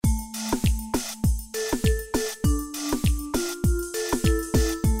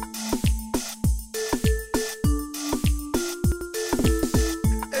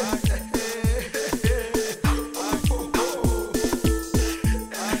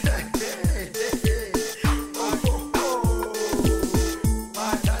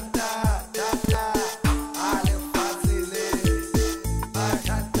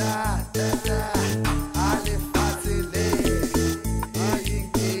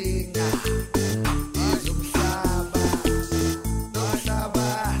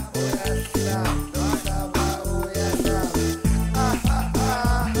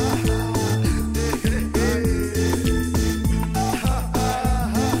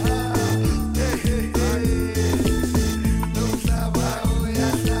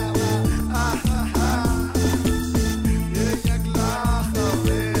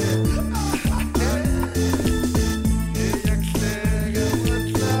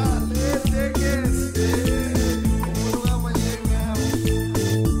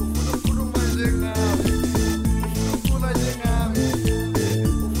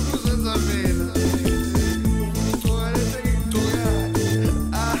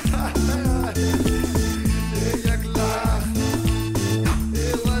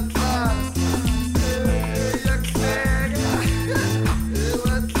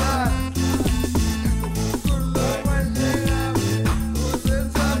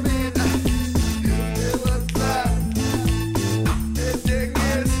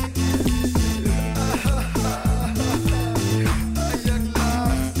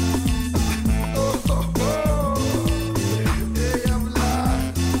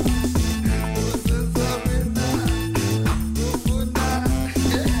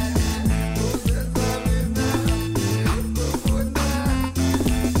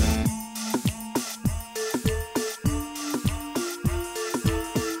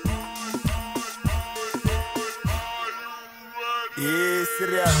Yeah,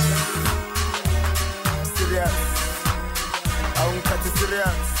 serious. Serious. I won't cut it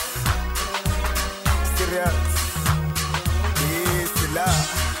serious. Serious. Yeah, serious.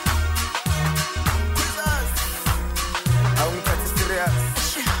 I won't cut it serious.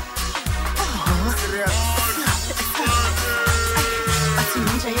 Serious. Ati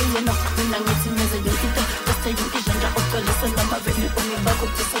ninja yeye no, ninangithi meze yonke bese yonke janja oxolisa ngamaveni omibako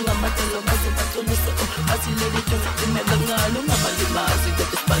kusanga matelo base batolisa ati lady don't remember ngalo ngabalimazi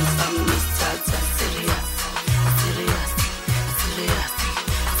that is fun song misatha serious serious serious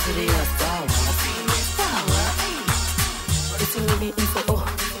serious dawa it's really info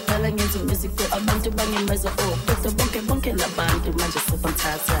dala ngenza music abantu bangemaza kodwa bonke labantu manje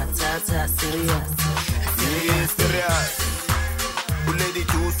sebanthatha serious serious. Lady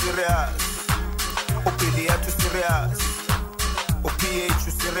too serious. Opilia too serious. OPH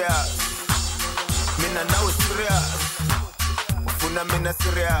too serious. Mina now serious. Ufuna mina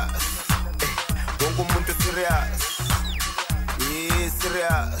serious. Bongo muntu serious. Yeah,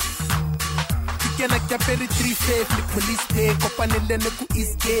 serious. Can I get very 3 safe, the police take up and then ku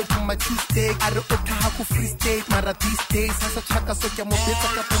escape my Tuesday. I don't have free state, Marathi states. Has a chaka so can move it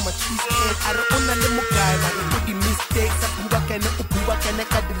up on my cheesecake. I don't own a limo guy, I don't do the mistakes. I can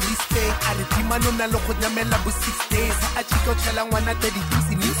cut the mistake. I don't demand on a local Yamela with 6 days. I chico chala wanna tell the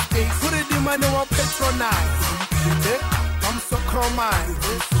easy mistakes. Put it in my no patronize. I'm so chromine.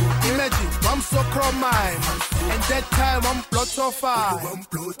 Imagine, I'm so chromine. And that time I'm blood so far.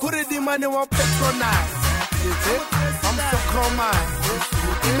 Could it demand one patronize? I'm so chromine.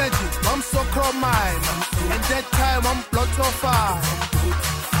 Imagine, I'm so chromine. And that time I'm blood so far.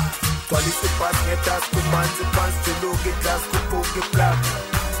 Police pass metas, commands, pants to look at us, to black.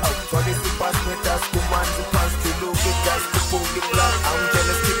 Police pass metas, commands, pants to look at us, to black. I'm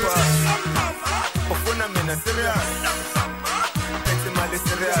jealous keeper. Ofuna mina serious.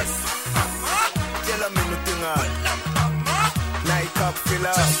 Serious. Tell me nothing. Night up, fill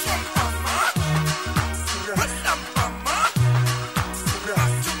up.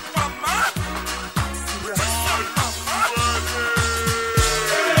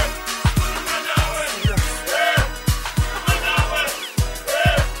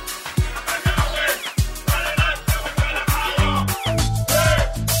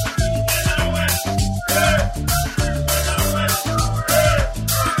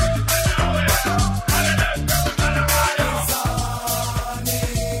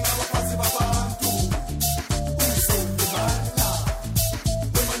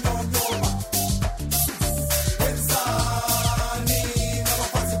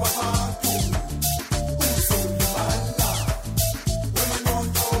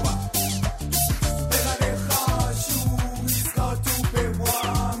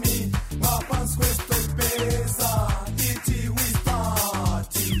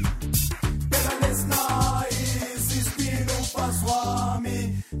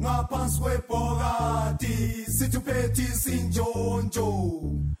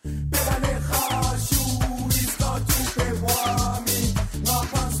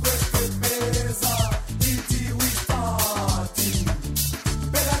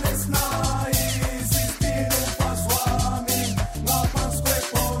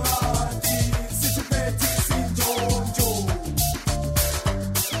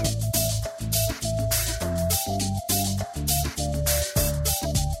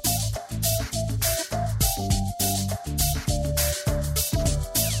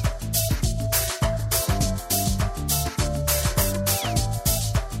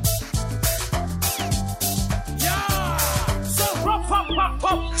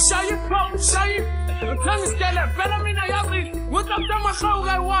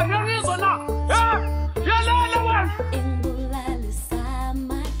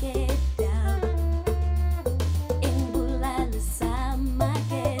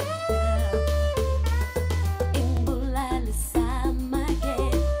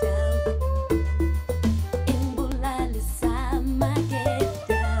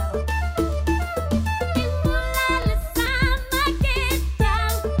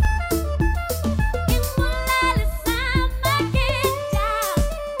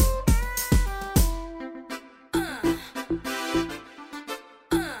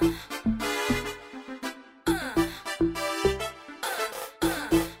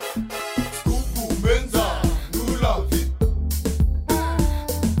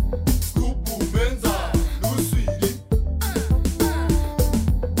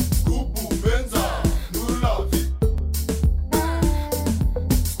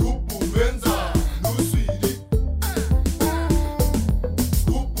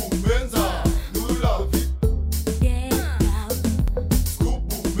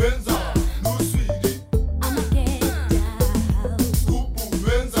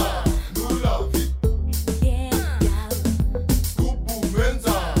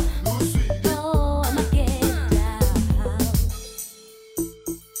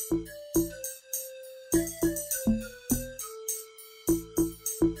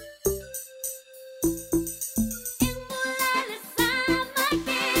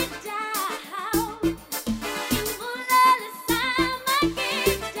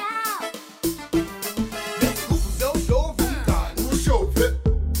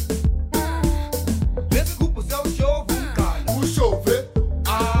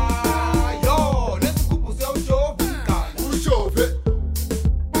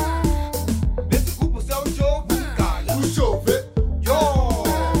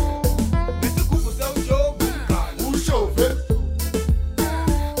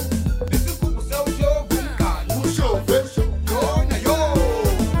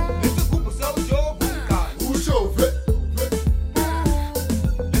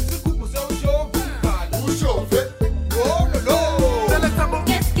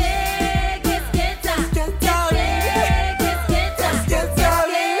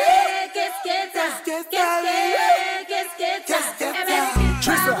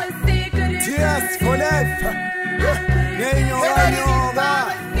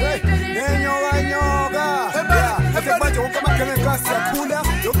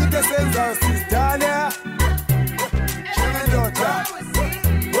 senza sistania. Shenandoah.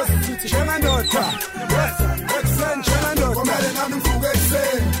 Shenandoah. Excellent Shenandoah. Kwamele nami mfuke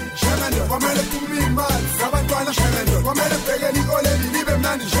ekseni. Shenandoah. Kwamele kumimali sabantwana Shenandoah. Kwamele bhekele ikoleni libe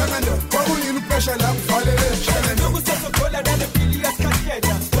mnandi Shenandoah. Kwakuyini uphesha la kuvalele Shenandoah. Ukusesogola nanempili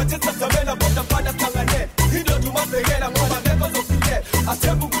yasikhathela. Wathetha zabela bodwa mfana hlangane. Indoda umabhekela ngoba ngeke uzofike.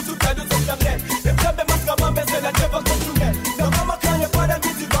 Athemba ukuthi udala uzomhlamlela. Emhlambe masingamambezela nje bazohluleka. Noma khanya fana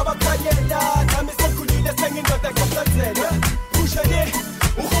ngithi baba khanyela. Nami sekhulile sengindoda ngiyamhlathela. Ushene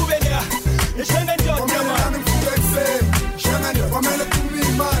uhubela. Shenandoah. Kwamele nami mfuke ekseni. Shenandoah. Kwamele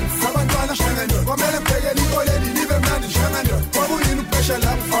kumimali sabantwana Shenandoah. Kwamele bhekele ikoleni libe mnandi Shenandoah. Kwakuyini uphesha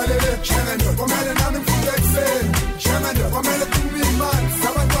la kuvalele Shenandoah. Kwamele nami mfuke ekseni. Shenandoah. Kwamele kumimali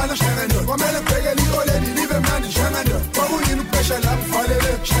sabantwana Shenandoah. Kwamele bhekele ikoleni libe mnandi Shenandoah. Kwakuyini uphesha la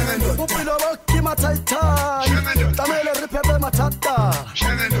kuvalele Shenandoah. Upilo bokima taitai Tamele ripepe matata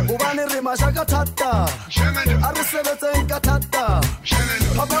Ubani rima shaka tata Arisebete inka tata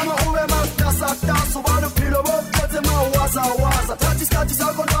Habama uwe makasata Subanu pilo bokete mawaza waza Tati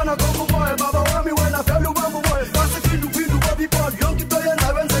sako ndana kongu moe Baba wami wena felu bambu moe Kasi pindu wabi bol Yonki toye na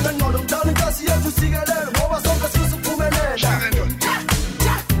wenzele nyodo Mtani kasi yetu sigelele Moba songa susu kumelela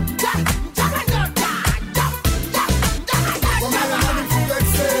Kwamele nami mfuke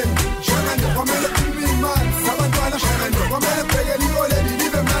ekseni Shenandoah. Kwamele kumimali sabantwana Shenandoah. Kwamele bhekele ikoleni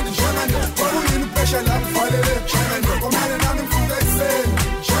libe mnandi Shenandoah. Kwakuyini uphesha la kuvalele Shenandoah. Kwamele nami mfuke ekseni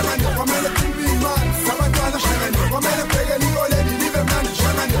Shenandoah. Kwamele kumimali sabantwana Shenandoah. Kwamele bhekele ikoleni libe mnandi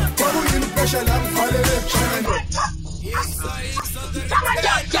Shenandoah. Kwakuyini uphesha la kuvalele Shenandoah.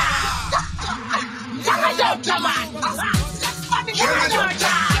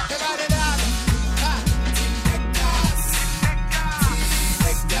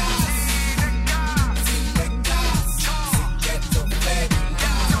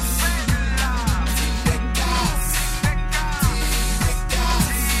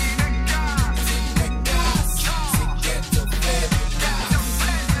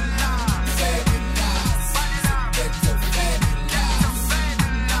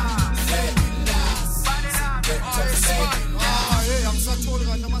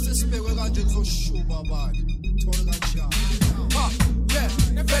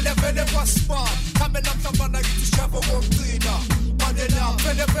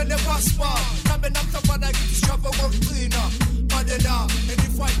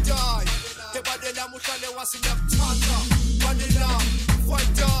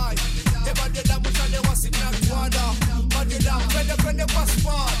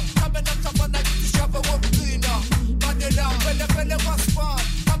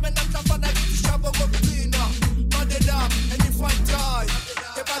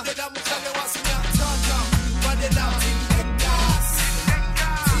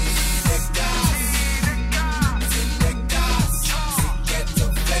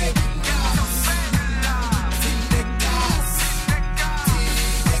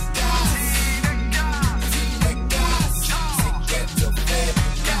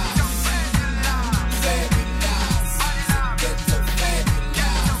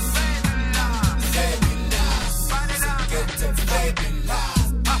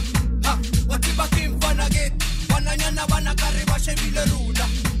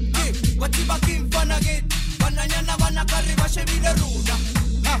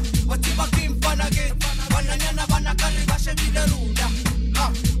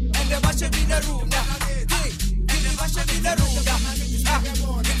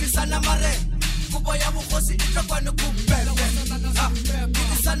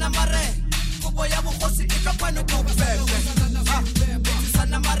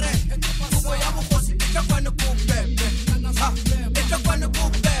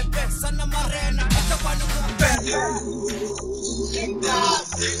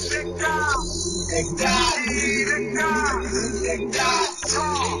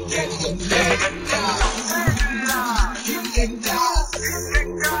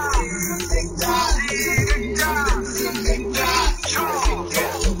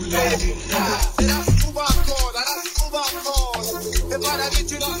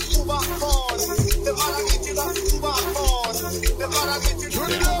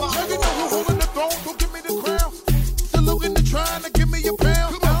 Trying to give me a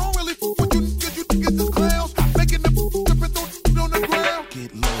pound. I don't really f with you, cause you niggas is clowns. Making the different on the ground.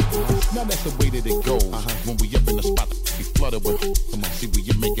 Get low. Now that's the way that it goes. When we up in the spot, we flooded with. Come on, see when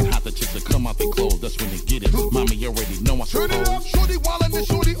you make it hot, the chicks that come out they clothes. That's when they get it. Mommy already know I suppose. Turn it up, shorty wildin' and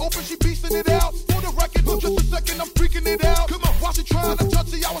shorty open, she beastin' it out. For the record, just a second, I'm freaking it out. Come on, while she trying to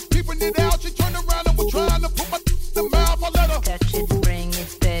touch it, I was peeping it out. She turned around and was trying to put my in the mouth. I let her touch it, bring it,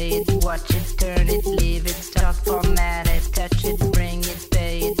 steady,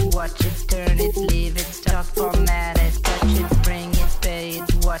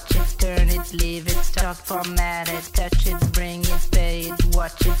 watch it, turn it, leave it, stop, format it, touch it, bring it, pay it,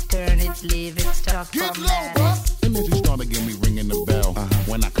 watch it, turn it, leave it, stop, format it. Image start again, we ringing the bell.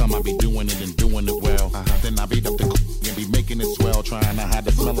 When I come, I be doing it and doing it well. Then I beat up the and be making it swell, trying to hide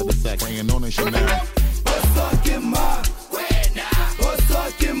the smell of the sack, praying on it Chanel. What's up, get mine? Where now? What's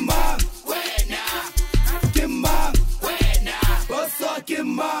up, get mine? Where now? Get mine? Where now? What's up, get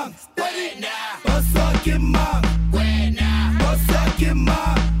mine? Where now? What's up, get mine? Where now? What's up, get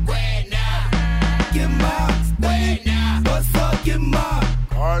mine? Where now? Get mine? Where now? What's up, get mine?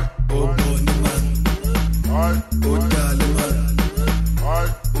 Oh, boy, man. Oh, darling, man.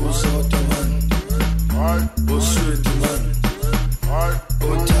 Oh, soft, man. Oh, sweet, man.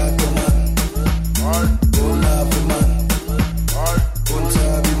 Oh, tight, man. Oh, love, man. Oh,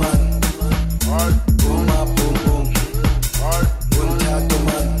 tabby, man. Oh, my boom, boom. Oh, tight,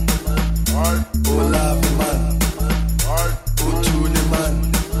 man. Oh, love, man. Oh, tune, man.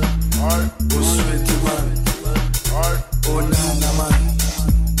 Oh, sweet, man. Oh, nana, man.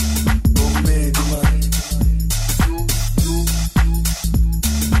 Oh, made, man.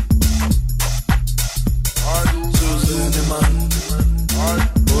 Susan, man.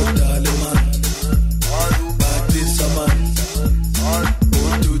 Oh, darling, man. Batista, man. Oh,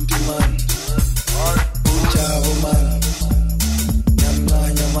 Tutti, man. Oh, Chavo, man.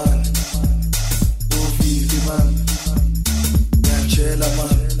 Nyamanya, man. Oh, Vivi, man. Nyanchela,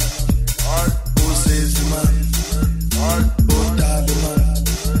 man. Oh, Sezi, man. Oh, Dali, man.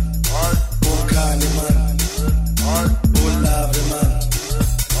 Oh, Kali, man. Oh, Lave, man.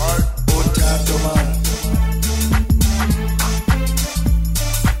 Oh, Tato, man.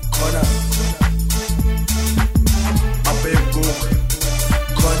 Kona. My big book.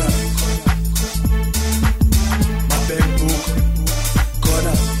 Kona. My big book.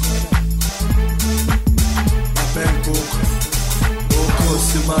 Kona. My big book. Oh,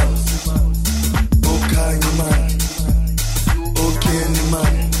 Kosi, man. Oh, Kanye, man. Oh, Kenny,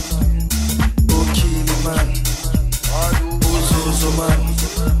 man. Oh, Kili, man. Oh, Zozo, man.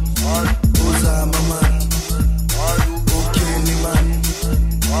 Oh, Zama, man. Oh, Kenny, man.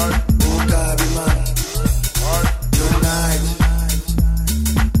 Oh, Gabi, man. Unite.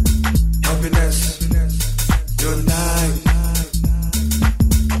 Happiness. Unite.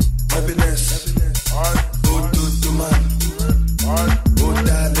 Happiness. Oh, Tutu, man. Oh,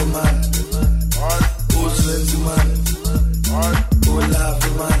 Dali, man. Oh, Swenzi, man. Oh, Love,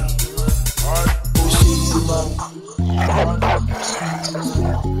 man. Oh, Shizi, man.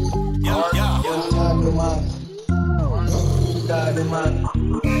 Dali, man. Dali, man.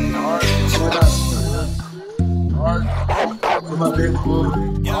 My big book.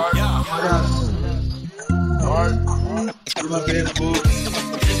 My big book.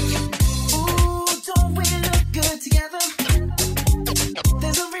 Ooh, don't we look good together?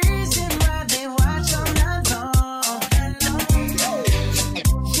 There's a reason why they watch all night long.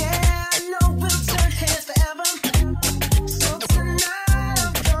 Yeah, I know we'll turn heads forever. So tonight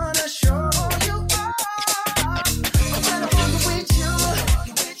I'm gonna show you all. I'm gonna walk with you.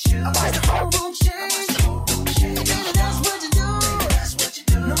 I watch the whole room change. Baby, that's what you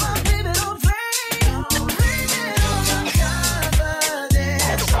do. No, my baby don't play. Breathing on my confidence.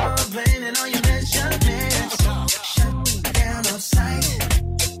 Blaming on your measurements. Shut down on sight.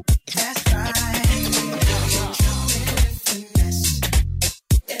 That's right. Finesse.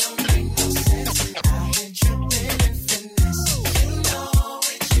 It don't make no sense. I've been tripping in finesse. You know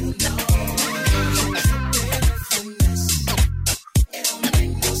it, you know it. Tripping in finesse. It don't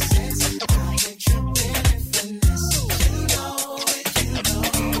make no sense. I've been tripping in finesse. You know it, you know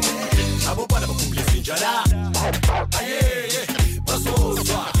it. Abo bana bakumblisa injala. Ayeye,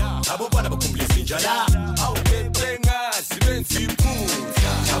 basozwa. Abo bana bakumblisa injala. Awubebenga sibenzi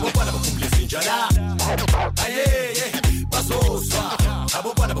iphutha. Abo bana bakumblisa injala. Ayeye, basozwa.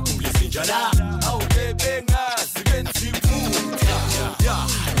 Abo bana bakumblisa injala. Awubebenga sibenzi iphutha. Yeah,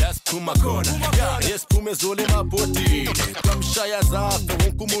 yasiphuma khona. Yesiphume zole mabhodi. Kamshaya zafa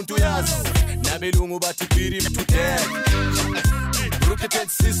wonke umuntu yazi. Nabelungu bathi biri to death. Rocket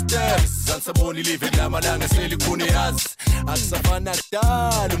sisters, sansaboni live lamalanga seli khune yazi. Akusafana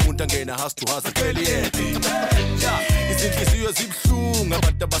kudala umuntu angena house to house apheli yedwa. Izinhliziyo zibhlungu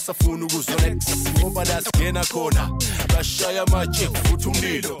abantu abasafuna ukuzonex. Ngoba la singena khona bashaya amaje futhi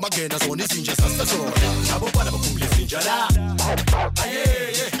umlilo. Mangena zona izinja sasazona. Abo bana bakumblisa injala.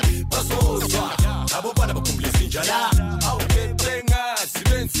 Ayeye, basozwa. Abo bana bakumblisa injala. Awubebenga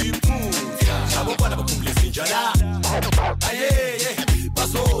sibenzi iphutha. Abo bana bakumblisa injala. Ayeye,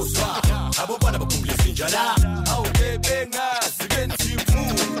 basozwa. Abo bana bakumblisa injala. Awubebenga sibenzi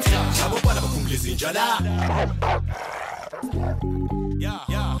iphutha. Abo bana bakumblisa injala.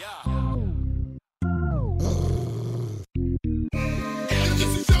 Yeah.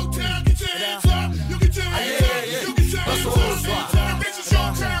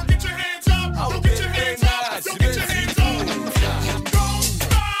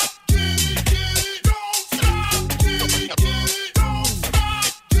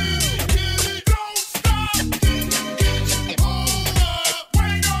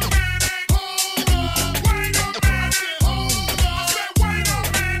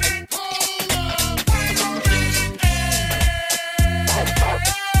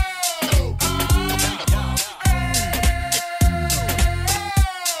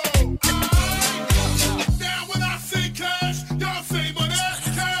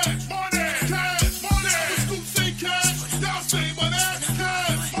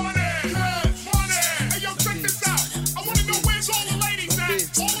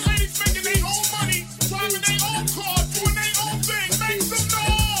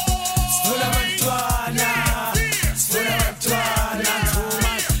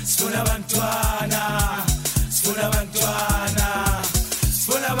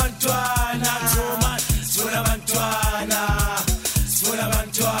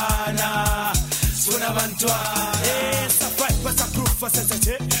 bantwana safai basakrufa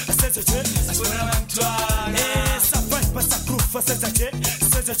sezaje sifuna bantwana safai basakrufa sezaje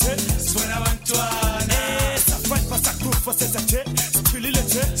sifuna bantwana safai basakrufa sezaje siphilile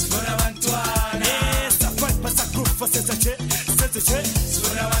nje sifuna bantwana safai basakrufa sezaje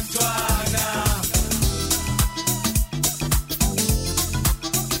sifuna bantwana.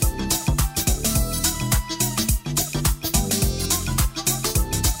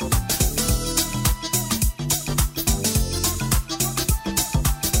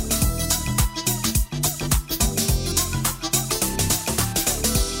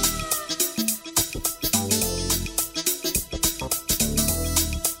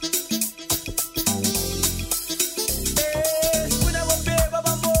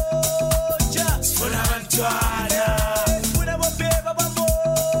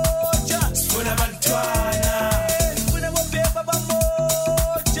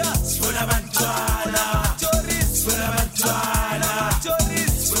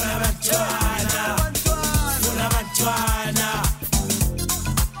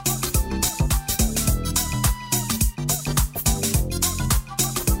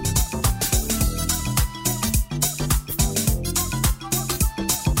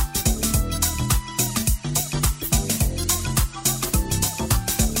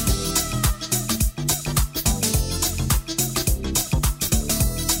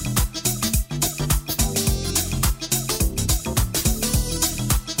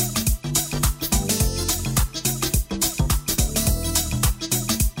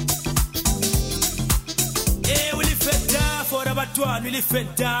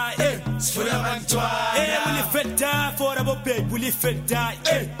 Ulifenda, sifuna bantwana. Ulifenda for abo babe, ulifenda,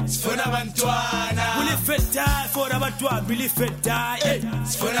 sifuna bantwana. Ulifenda for abantwana, ulifenda,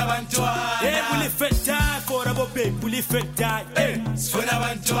 sifuna bantwana. Ulifenda for abo babe, ulifenda, sifuna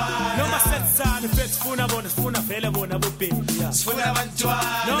bantwana. No masenza, ni fetch sifuna bona, sifuna vele bona abo babe. Sifuna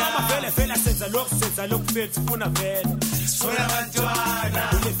bantwana. No mavele senza lok fetch sifuna vele. Sifuna bantwana.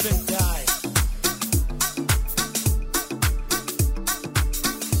 Ulifenda.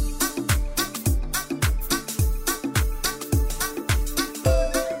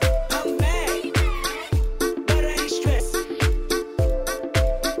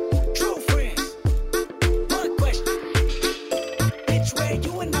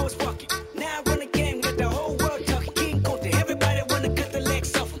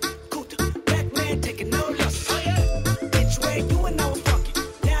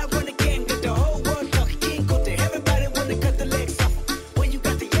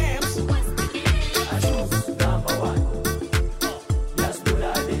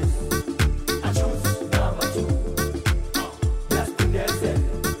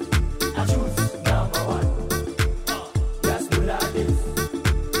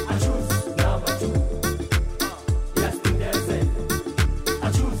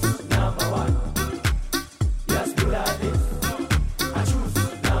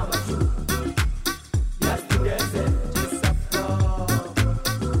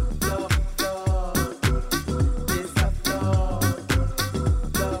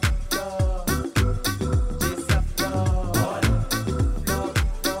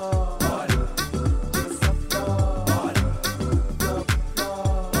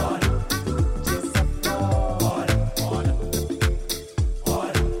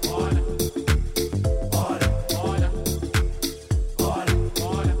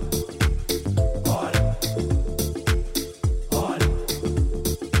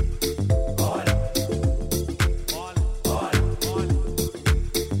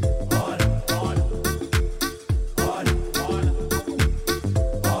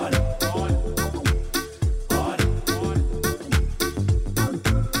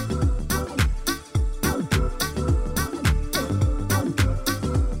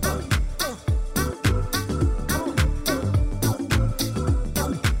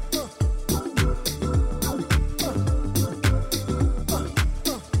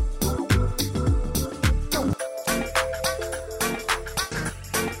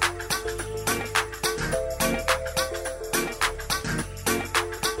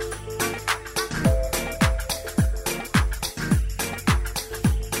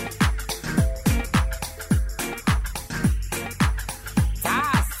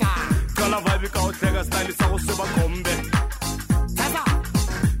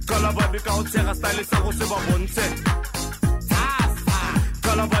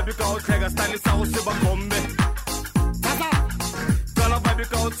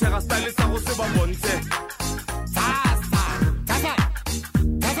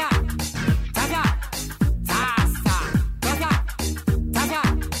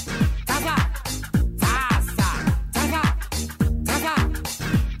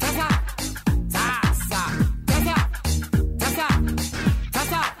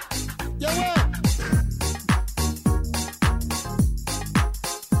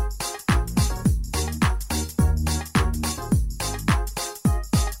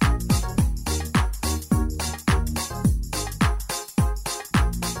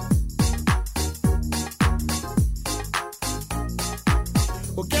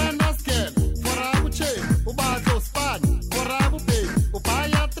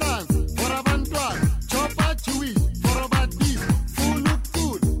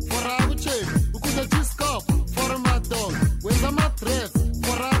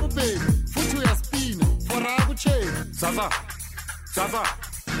 Zaza, Zaza,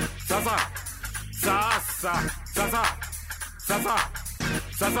 Zaza, Zaza, Zaza, Zaza,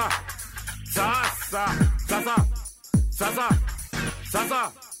 Zaza, Zaza, Zaza, Zaza,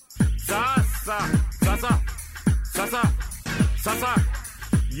 Zaza, Zaza, Zaza, Zaza, Zaza,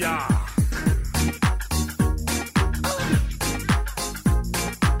 yeah.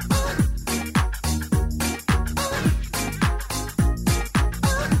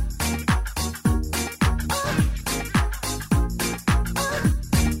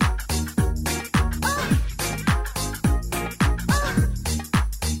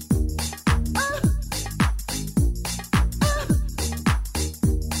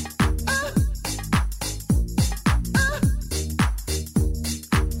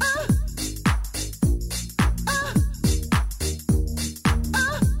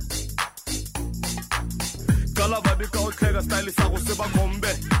 Style sa go se ba kombe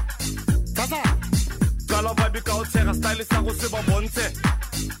Zaza Kala vibe ka o tshega style sa go se ba bontshe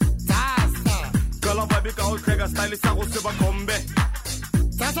Zaza Kala vibe ka o tshega style sa go se ba kombe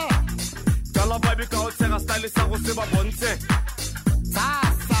Zaza Kala vibe ka o tshega style sa go se ba bontshe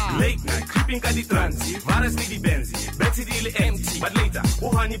Zaza Late night creeping ka di transi Varas ni di benzi Betsy di le empty But later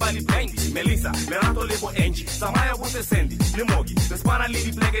Uhani bali blandy Melissa Lerato lebo Angie Samaya bute Sandy Limogi The spana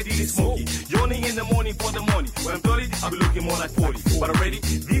lady black di li smoky Yawning in the morning for the money When I'm 30 I'll be looking more like 40 But already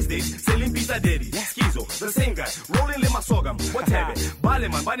these days Selling pizza daddy Schizo The same guy Rolling lima sogam What have it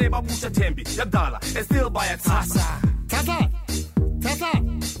Baleman Baneba pusha tembi Yabdala And still buy a Tasa Tasa Tasa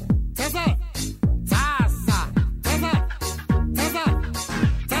Tasa Tasa Tasa Tasa Tasa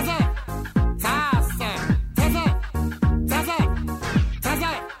Tasa Tasa Tasa Tasa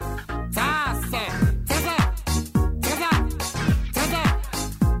Tasa Tasa Tasa Tasa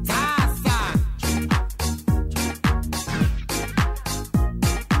Tasa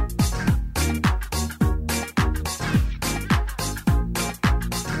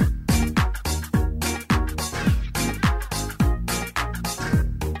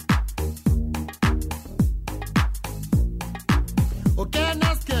Okay,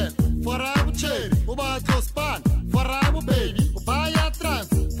 Nasket, for Abu Cherry, Uba Tospan, for Abu Baby, Ubaya Trans,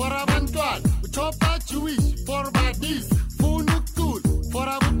 for Avantual, Uchopa Jewish, for Badis, Funukul, for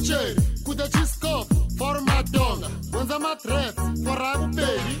Abu Cherry, Kudachisco, for Madonna, Gonzama Tref, for Abu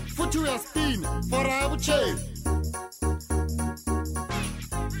Baby, Futuya Spin, for Abu Cherry.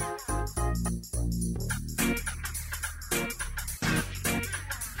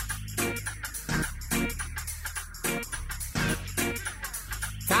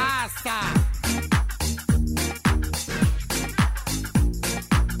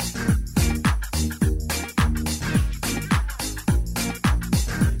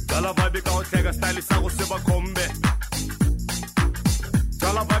 Kala vibe ka o tshega style sa go se ba kombe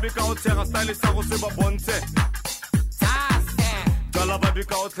Kala vibe ka o tshega style sa go se ba bontshe Kala vibe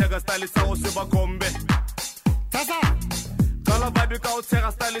ka o tshega style sa go se ba kombe Kala vibe ka o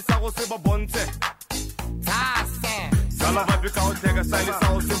tshega style sa go se ba bontshe Kala vibe ka o tshega style sa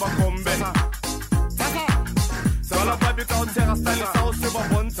go se ba kombe Kala vibe ka o tshega style sa go se ba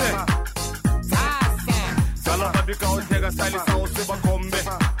bontshe Kala vibe ka o tshega style sa go se ba kombe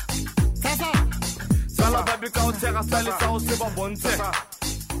Sala baby ka o tshega style sa o se ba bontshe